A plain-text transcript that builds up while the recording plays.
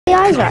the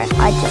eyes right.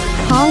 I just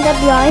can't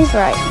get the eyes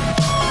right.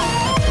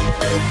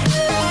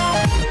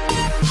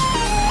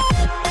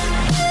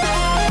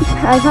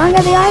 I can't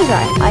get the eyes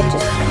right. I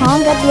just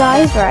can't get the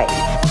eyes right.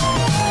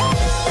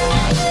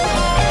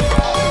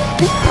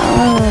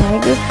 I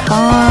just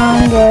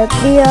can't get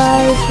the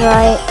eyes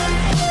right.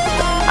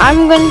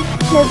 I'm going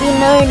to be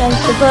known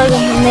as the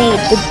person who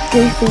made the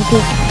goofy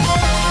Pikachu.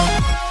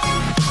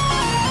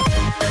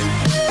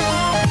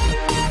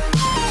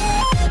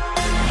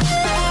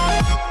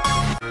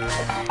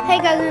 Hey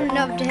guys, I'm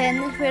Love to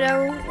in this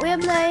video. We're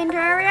playing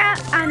Terraria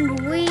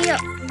and we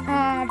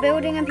are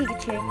building a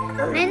Pikachu.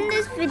 And in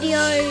this video,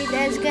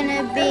 there's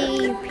gonna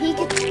be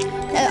Pikachu.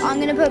 I'm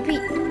gonna put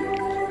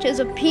pictures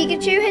of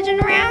Pikachu hidden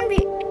around,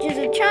 pictures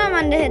of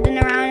Charmander hidden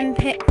around, and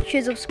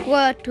pictures of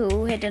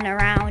Squirtle hidden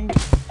around.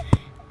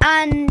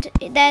 And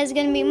there's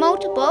gonna be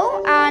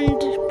multiple, and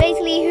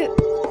basically,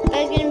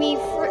 there's gonna be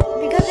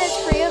because there's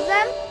 3 of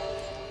them.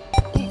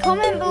 You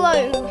comment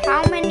below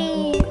how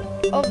many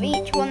of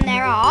each one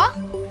there are.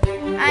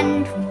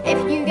 And if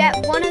you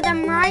get one of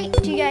them right,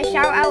 you get a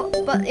shout out,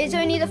 but it's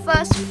only the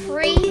first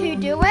 3 who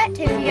do it.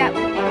 If you get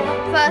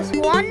first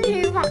one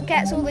who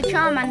gets all the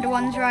Charmander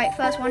ones right,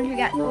 first one who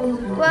gets all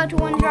the Squirtle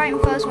ones right,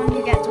 and first one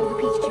who gets all the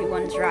Pikachu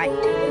ones right.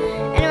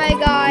 Anyway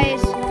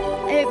guys,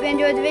 I hope you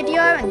enjoyed the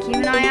video and keep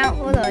an eye out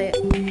for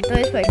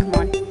those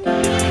Pokemon.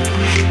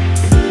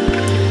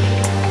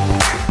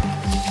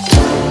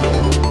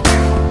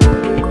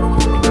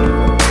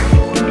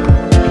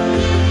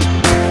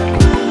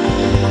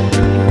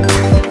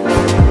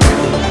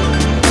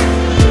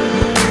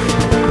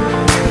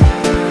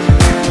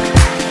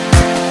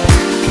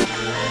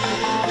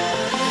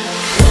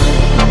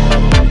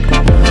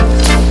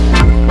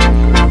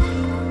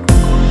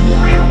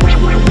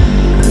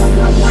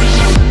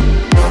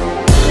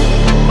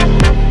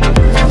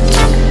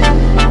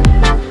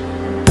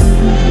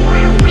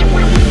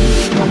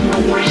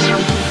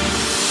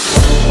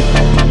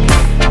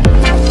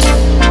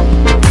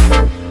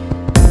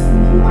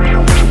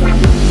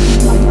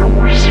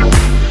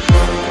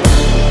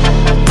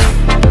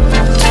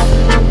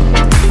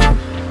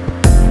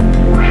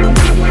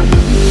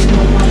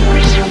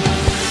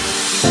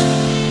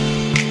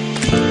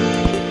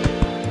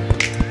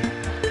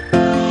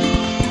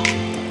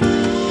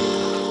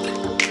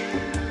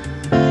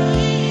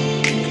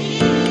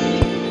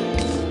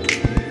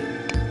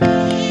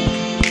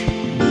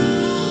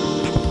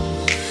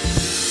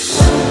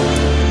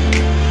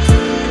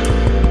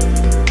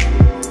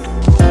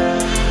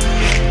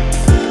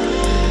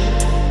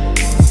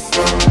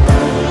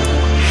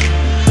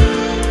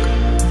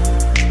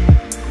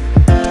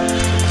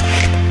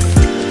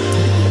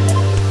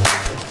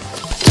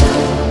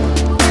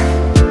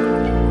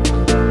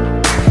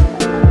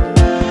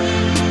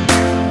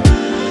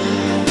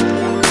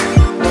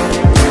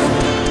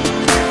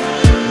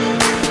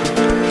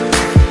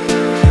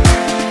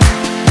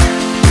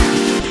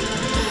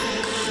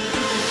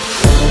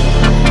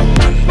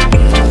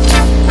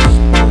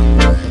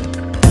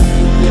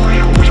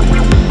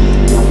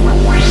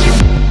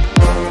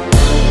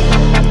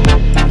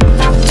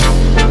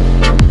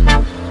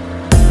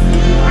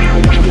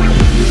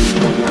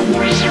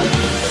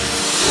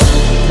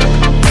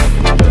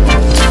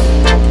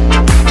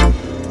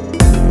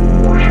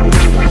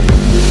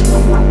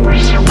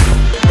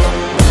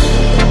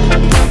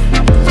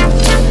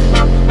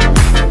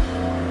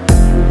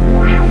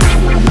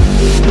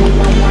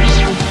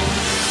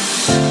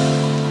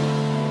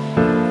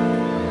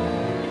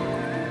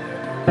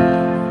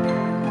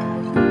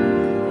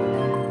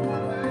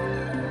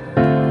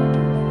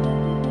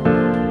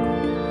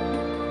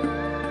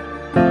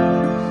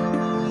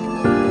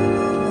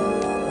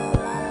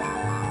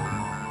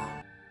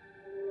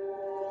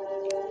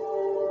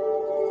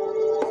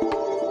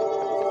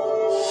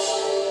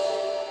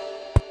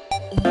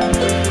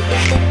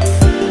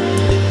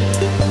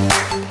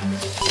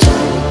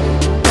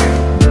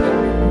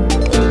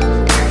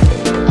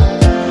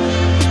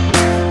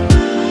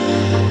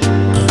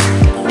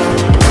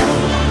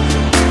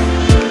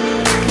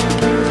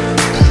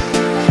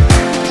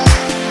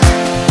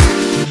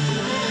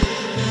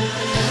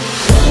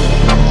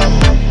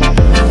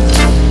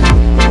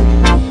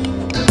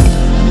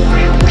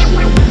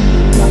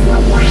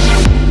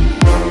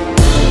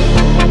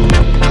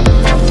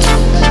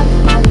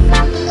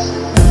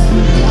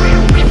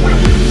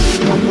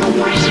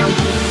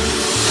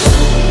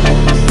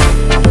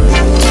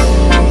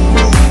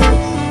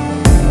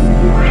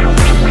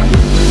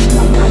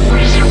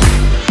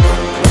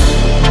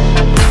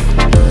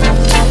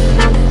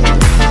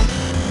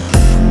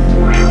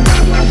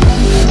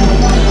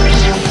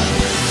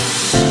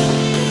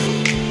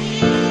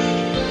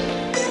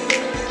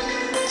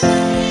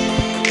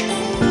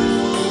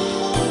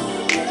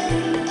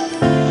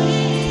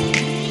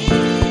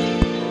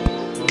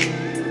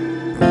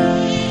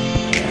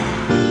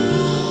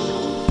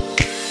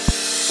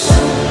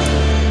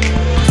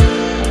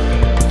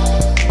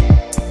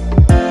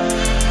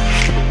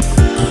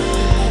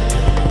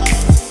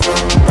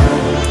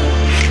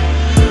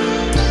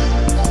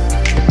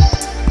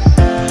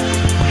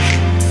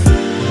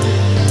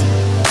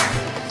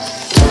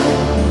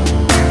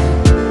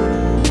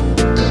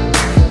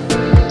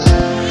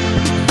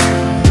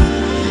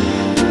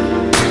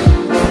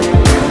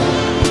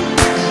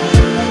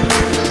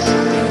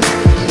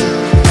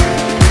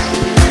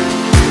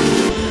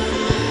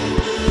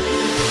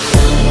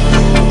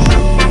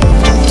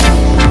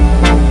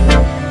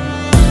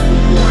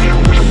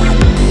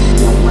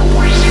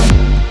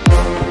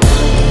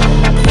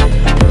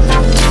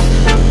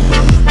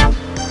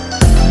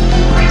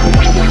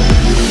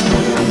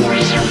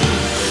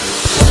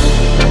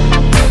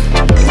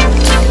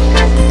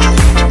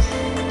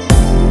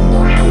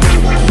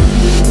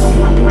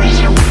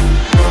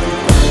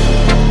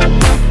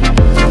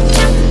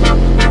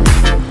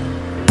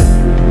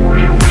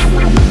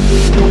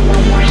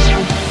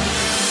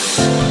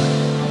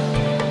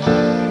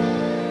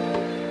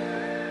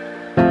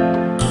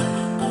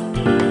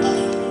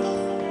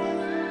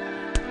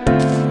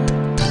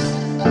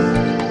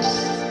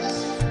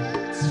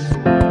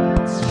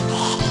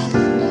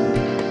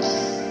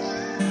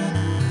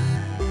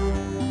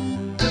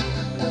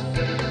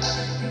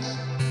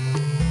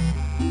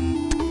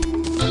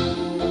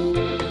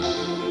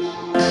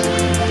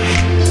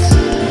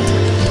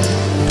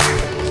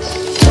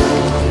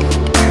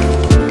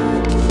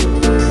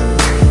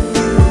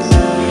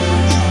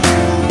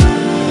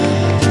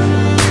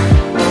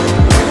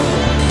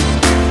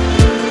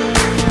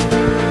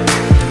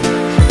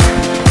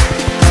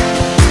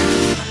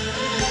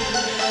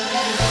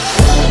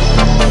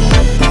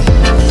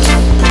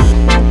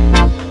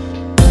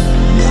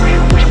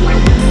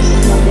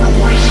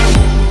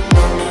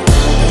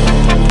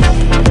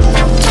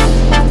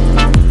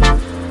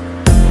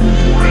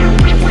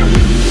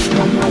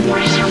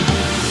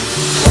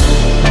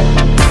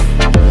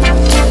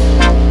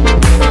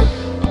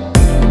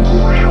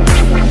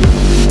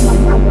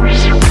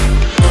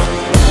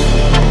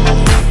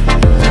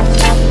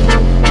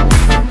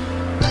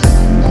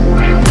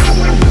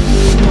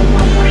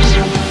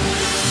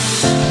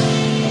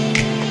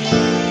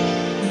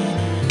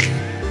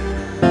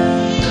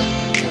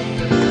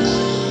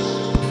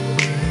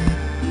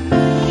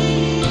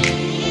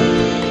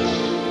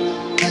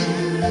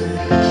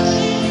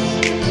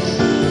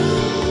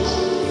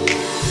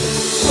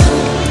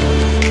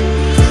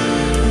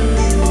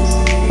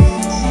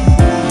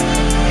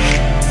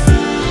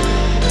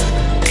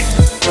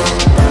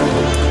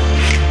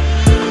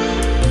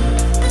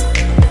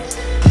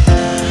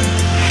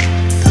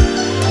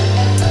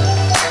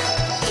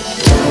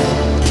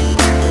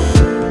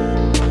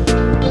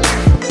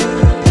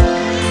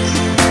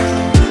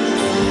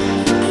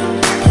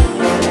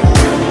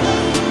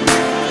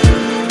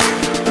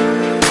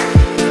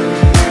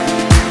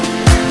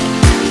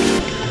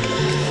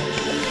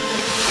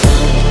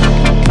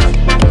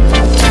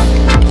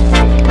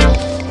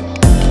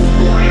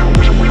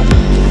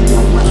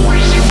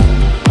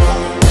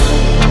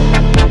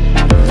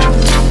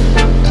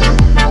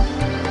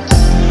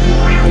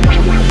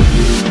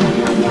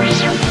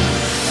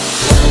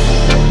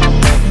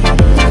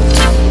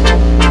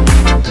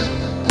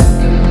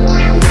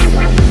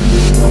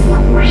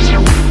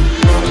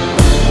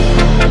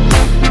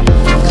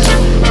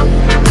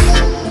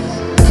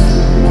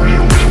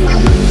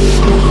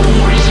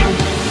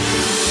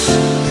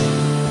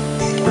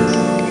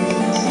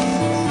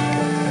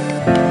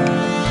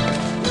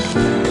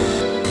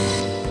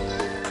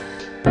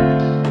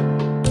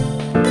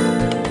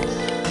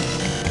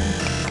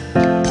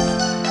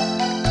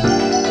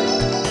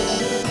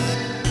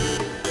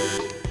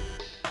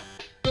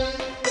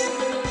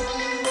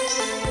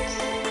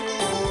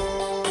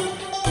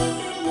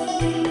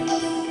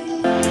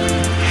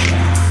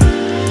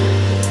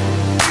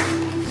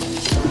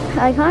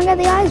 I can't get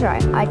the eyes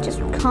right. I just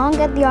can't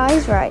get the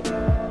eyes right.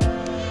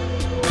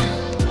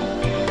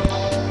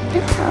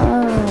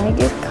 Oh, I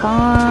just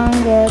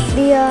can't get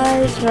the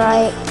eyes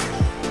right.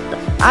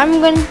 I'm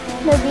going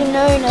to be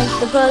known as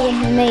the person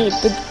who made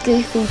the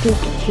goofy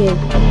Pikachu.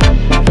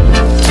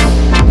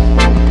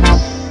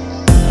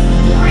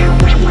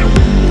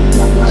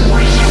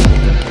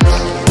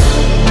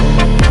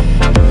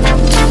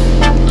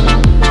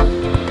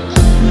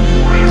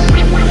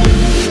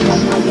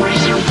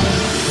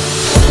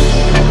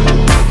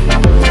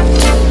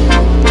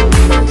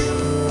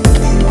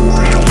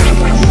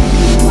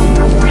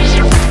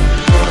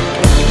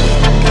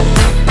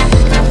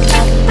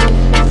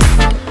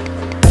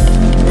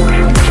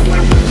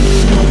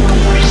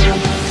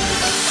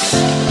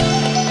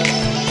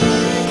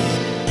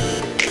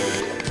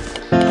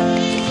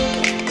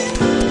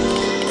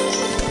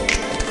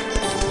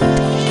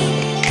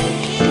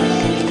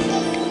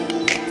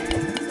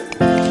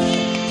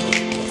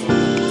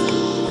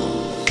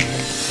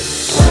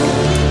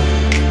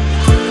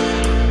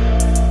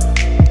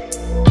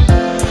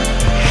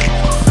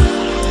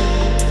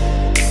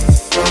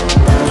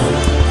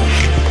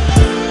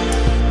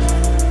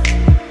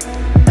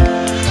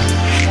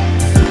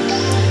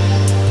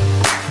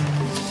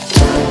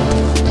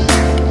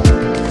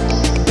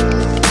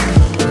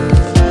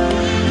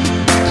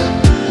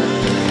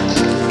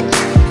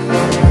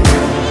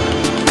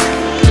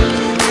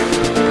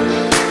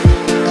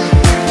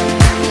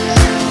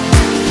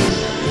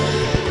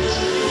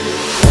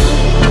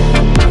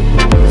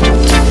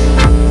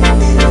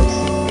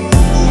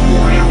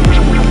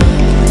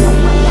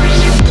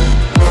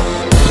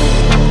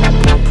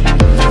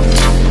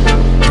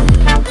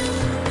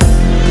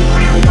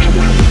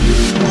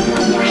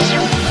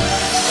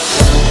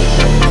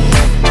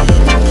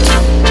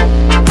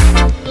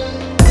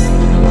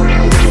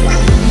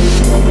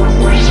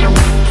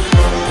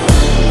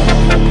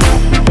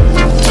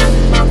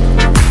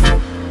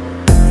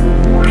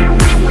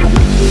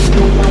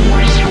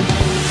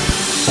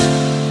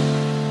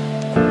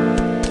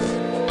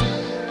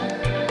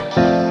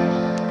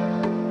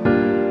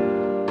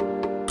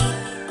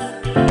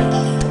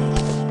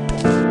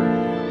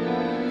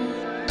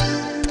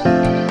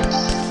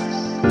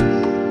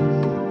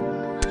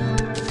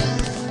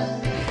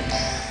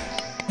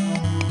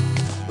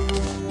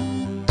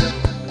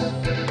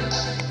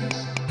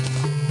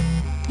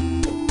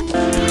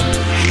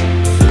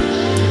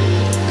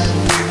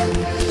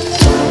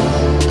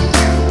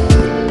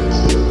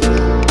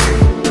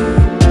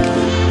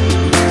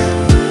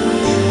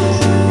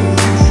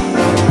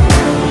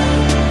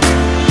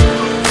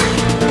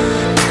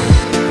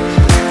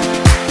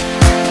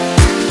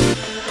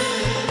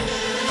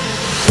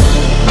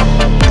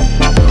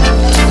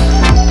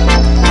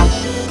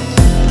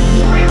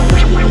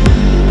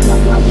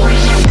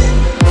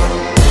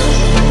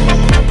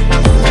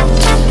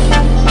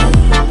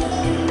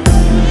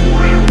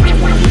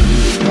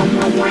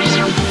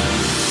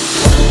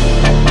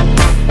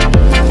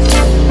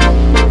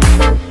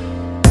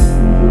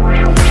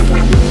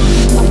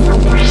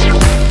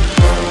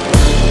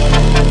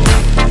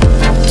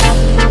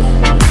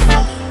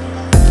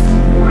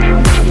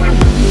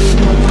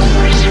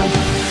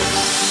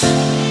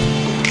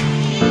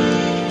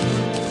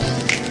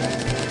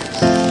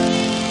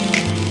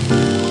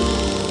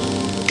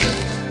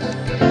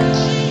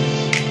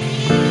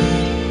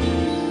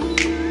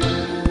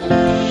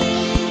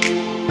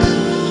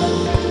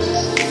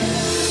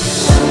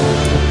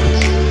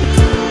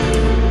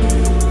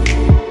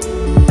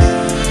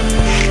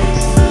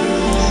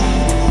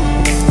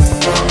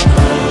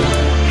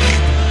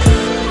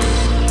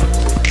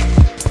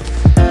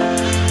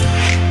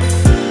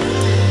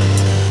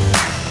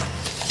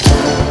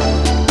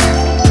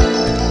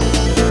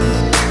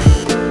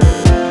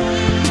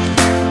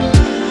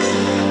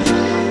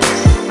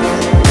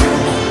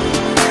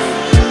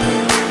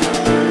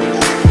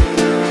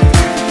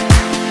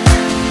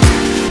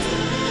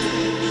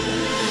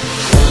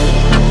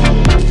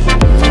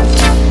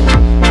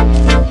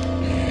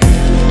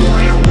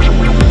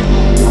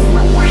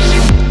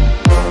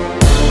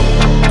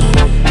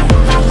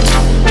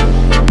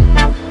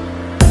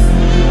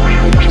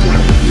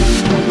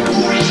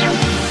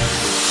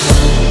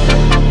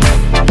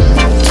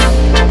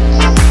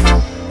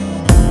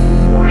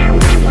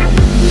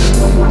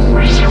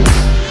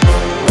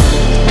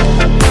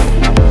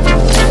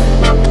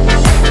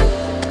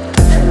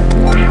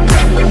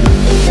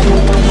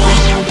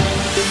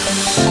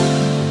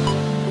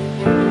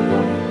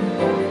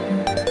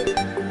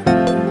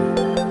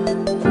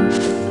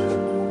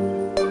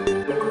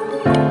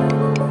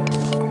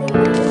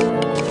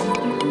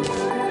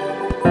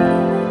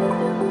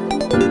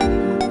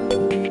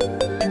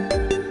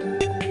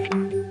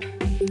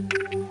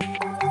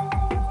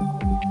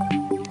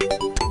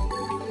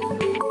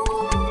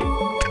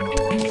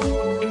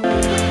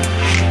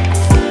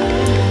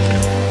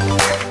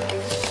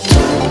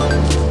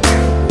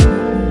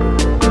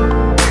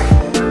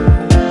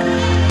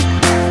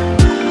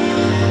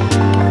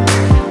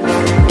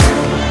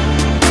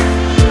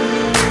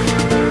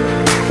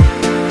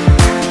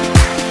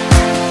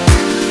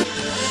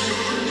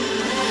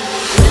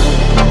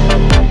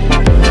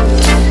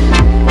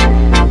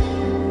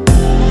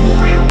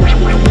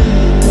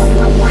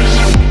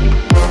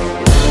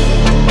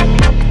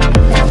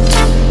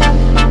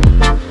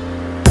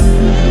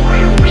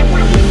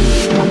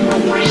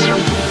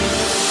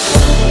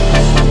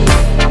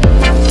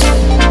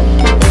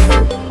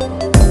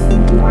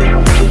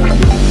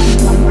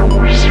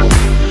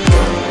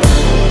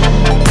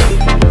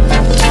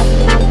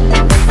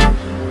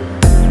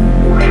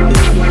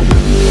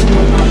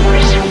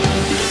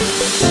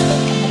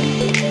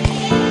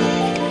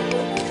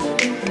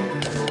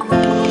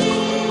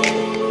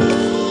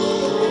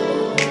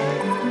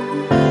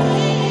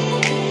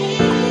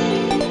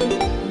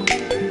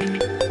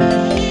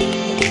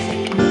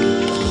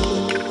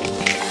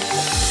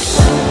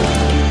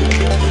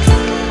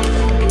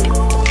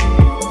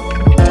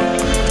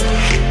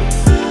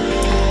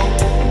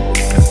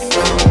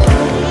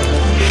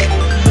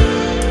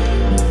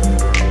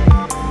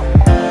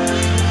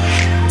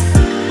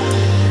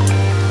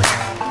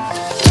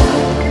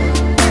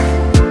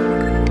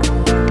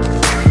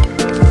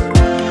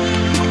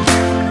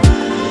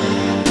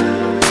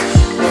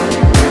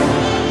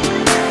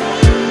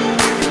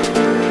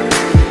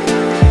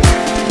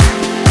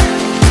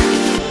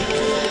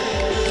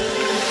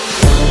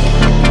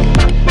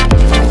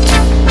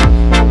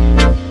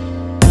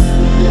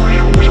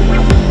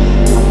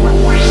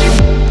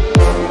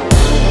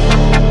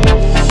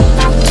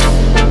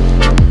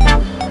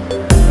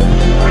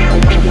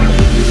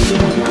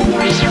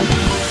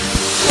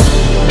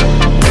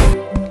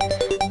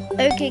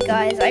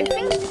 guys, I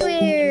think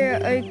we're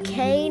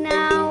okay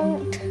now.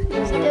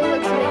 It still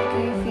looks a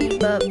bit goofy,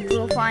 but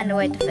we'll find a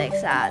way to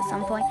fix that at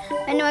some point.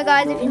 Anyway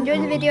guys, if you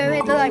enjoyed the video,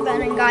 hit the like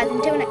button, and guys,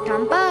 until next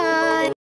time, bye!